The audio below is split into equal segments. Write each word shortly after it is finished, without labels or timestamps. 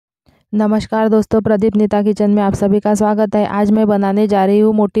नमस्कार दोस्तों, प्रदीप नीता किचन में आप सभी का स्वागत है। आज मैं बनाने जा रही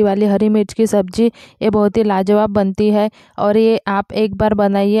हूँ मोटी वाली हरी मिर्च की सब्जी। ये बहुत ही लाजवाब बनती है और ये आप एक बार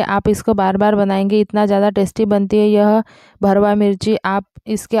बनाइए, आप इसको बार बार बनाएंगे, इतना ज़्यादा टेस्टी बनती है यह भरवा मिर्ची। आप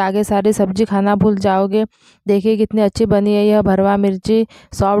इसके आगे सारी सब्जी खाना भूल जाओगे। देखिए कितनी अच्छी बनी है यह भरवा मिर्ची,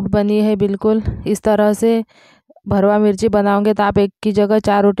 सॉफ्ट बनी है बिल्कुल। इस तरह से भरवा मिर्ची बनाओगे तो आप एक की जगह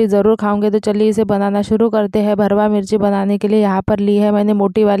 4 रोटी ज़रूर खाओगे। तो चलिए इसे बनाना शुरू करते हैं। भरवा मिर्ची बनाने के लिए यहाँ पर ली है मैंने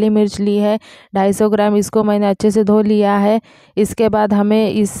मोटी वाली मिर्च ली है 250 ग्राम। इसको मैंने अच्छे से धो लिया है। इसके बाद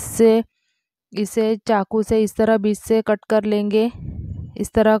हमें इसे चाकू से इस तरह बीच से कट कर लेंगे।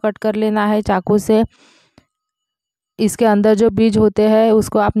 इस तरह कट कर लेना है चाकू से। इसके अंदर जो बीज होते हैं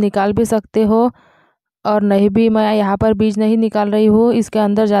उसको आप निकाल भी सकते हो और नहीं भी, मैं यहाँ पर बीज नहीं निकाल रही हूँ। इसके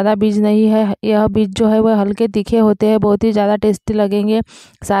अंदर ज़्यादा बीज नहीं है। यह बीज जो है वह हल्के तीखे होते हैं, बहुत ही ज़्यादा टेस्टी लगेंगे।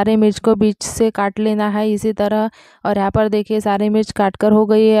 सारे मिर्च को बीच से काट लेना है इसी तरह। और यहाँ पर देखिए सारी मिर्च काट कर हो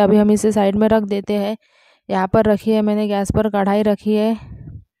गई है। अभी हम इसे साइड में रख देते हैं। यहाँ पर रखी है मैंने गैस पर कढ़ाई रखी है।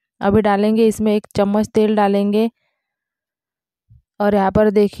 अभी डालेंगे इसमें 1 चम्मच तेल डालेंगे। और यहाँ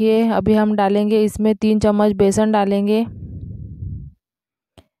पर देखिए अभी हम डालेंगे इसमें 3 चम्मच बेसन डालेंगे।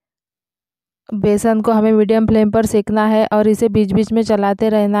 बेसन को हमें मीडियम फ्लेम पर सेकना है और इसे बीच बीच में चलाते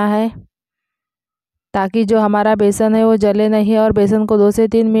रहना है ताकि जो हमारा बेसन है वो जले नहीं। और बेसन को 2 से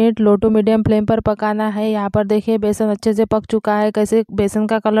 3 minute low to medium flame पर पकाना है। यहाँ पर देखिए बेसन अच्छे से पक चुका है, कैसे बेसन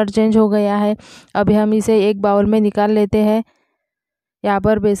का कलर चेंज हो गया है। अभी हम इसे एक बाउल में निकाल लेते हैं। यहाँ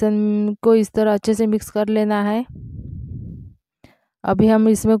पर बेसन को इस तरह अच्छे से मिक्स कर लेना है। अभी हम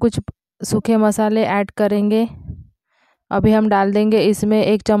इसमें कुछ सूखे मसाले ऐड करेंगे। अभी हम डाल देंगे इसमें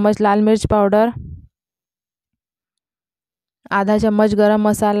 1 चम्मच लाल मिर्च पाउडर, आधा चम्मच गरम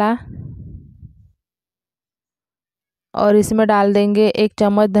मसाला और इसमें डाल देंगे 1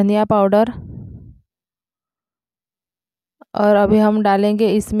 चम्मच धनिया पाउडर। और अभी हम डालेंगे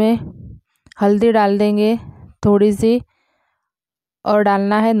इसमें हल्दी डाल देंगे थोड़ी सी और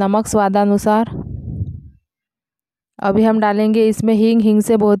डालना है नमक स्वादानुसार। अभी हम डालेंगे इसमें हींग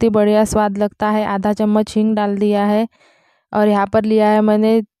से बहुत ही बढ़िया स्वाद लगता है। आधा चम्मच हींग डाल दिया है। और यहाँ पर लिया है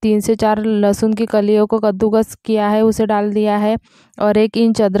मैंने 3 से 4 लहसुन की कलियों को कद्दूकस किया है, उसे डाल दिया है। और 1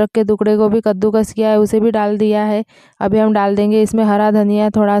 इंच अदरक के टुकड़े को भी कद्दूकस किया है, उसे भी डाल दिया है। अभी हम डाल देंगे इसमें हरा धनिया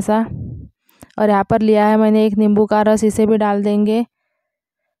थोड़ा सा। और यहाँ पर लिया है मैंने 1 नींबू का रस, इसे भी डाल देंगे।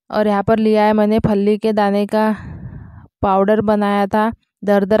 और यहाँ पर लिया है मैंने फल्ली के दाने का पाउडर बनाया था,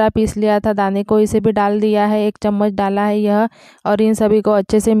 दरदरा पीस लिया था दाने को, इसे भी डाल दिया है। 1 चम्मच डाला है यह। और इन सभी को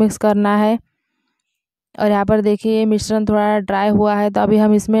अच्छे से मिक्स करना है। और यहाँ पर देखिए ये मिश्रण थोड़ा ड्राई हुआ है तो अभी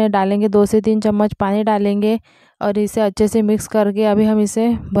हम इसमें डालेंगे 2 से 3 चम्मच पानी डालेंगे। और इसे अच्छे से मिक्स करके अभी हम इसे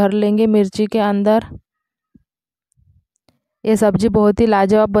भर लेंगे मिर्ची के अंदर। ये सब्ज़ी बहुत ही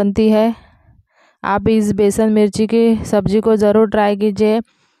लाजवाब बनती है। आप इस बेसन मिर्ची की सब्ज़ी को ज़रूर ट्राई कीजिए।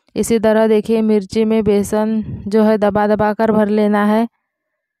 इसी तरह देखिए मिर्ची में बेसन जो है दबा दबा कर भर लेना है।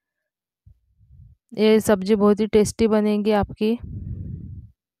 ये सब्ज़ी बहुत ही टेस्टी बनेगी आपकी।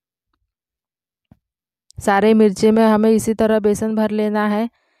 सारे मिर्ची में हमें इसी तरह बेसन भर लेना है।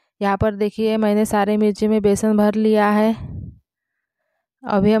 यहाँ पर देखिए मैंने सारे मिर्ची में बेसन भर लिया है।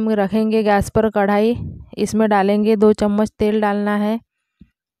 अभी हम रखेंगे गैस पर कढ़ाई। इसमें डालेंगे 2 चम्मच तेल डालना है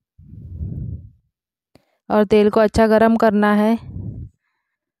और तेल को अच्छा गरम करना है।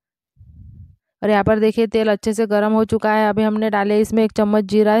 और यहाँ पर देखिए तेल अच्छे से गरम हो चुका है। अभी हमने डाले इसमें 1 चम्मच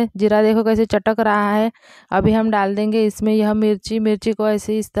जीरा देखो कैसे चटक रहा है। अभी हम डाल देंगे इसमें यह मिर्ची को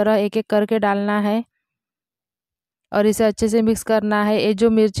ऐसे इस तरह एक एक करके डालना है और इसे अच्छे से मिक्स करना है। ये जो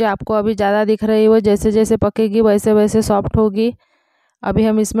मिर्ची आपको अभी ज़्यादा दिख रही है वो जैसे जैसे पकेगी वैसे वैसे सॉफ्ट होगी। अभी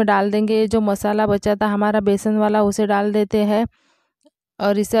हम इसमें डाल देंगे ये जो मसाला बचा था हमारा बेसन वाला, उसे डाल देते हैं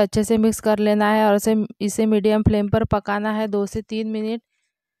और इसे अच्छे से मिक्स कर लेना है। और इसे मीडियम फ्लेम पर पकाना है 2 से 3 मिनट।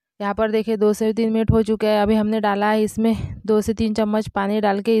 यहाँ पर देखिए 2 से 3 मिनट हो चुके हैं। अभी हमने डाला है इसमें 2 से 3 चम्मच पानी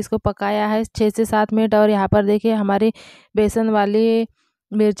डाल के इसको पकाया है 6 से 7 मिनट। और यहाँ पर देखिए हमारी बेसन वाली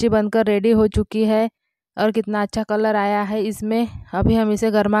मिर्ची बनकर रेडी हो चुकी है और कितना अच्छा कलर आया है इसमें। अभी हम इसे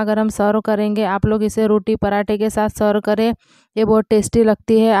गर्मा गर्म सर्व करेंगे। आप लोग इसे रोटी पराठे के साथ सर्व करें, ये बहुत टेस्टी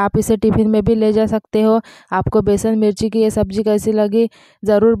लगती है। आप इसे टिफ़िन में भी ले जा सकते हो। आपको बेसन मिर्ची की ये सब्ज़ी कैसी लगी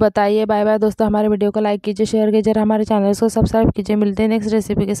ज़रूर बताइए। बाय बाय दोस्तों, हमारे वीडियो को लाइक कीजिए, शेयर कीजिए, हमारे चैनल को सब्सक्राइब कीजिए। मिलते हैं नेक्स्ट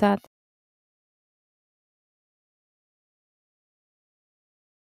रेसिपी के साथ।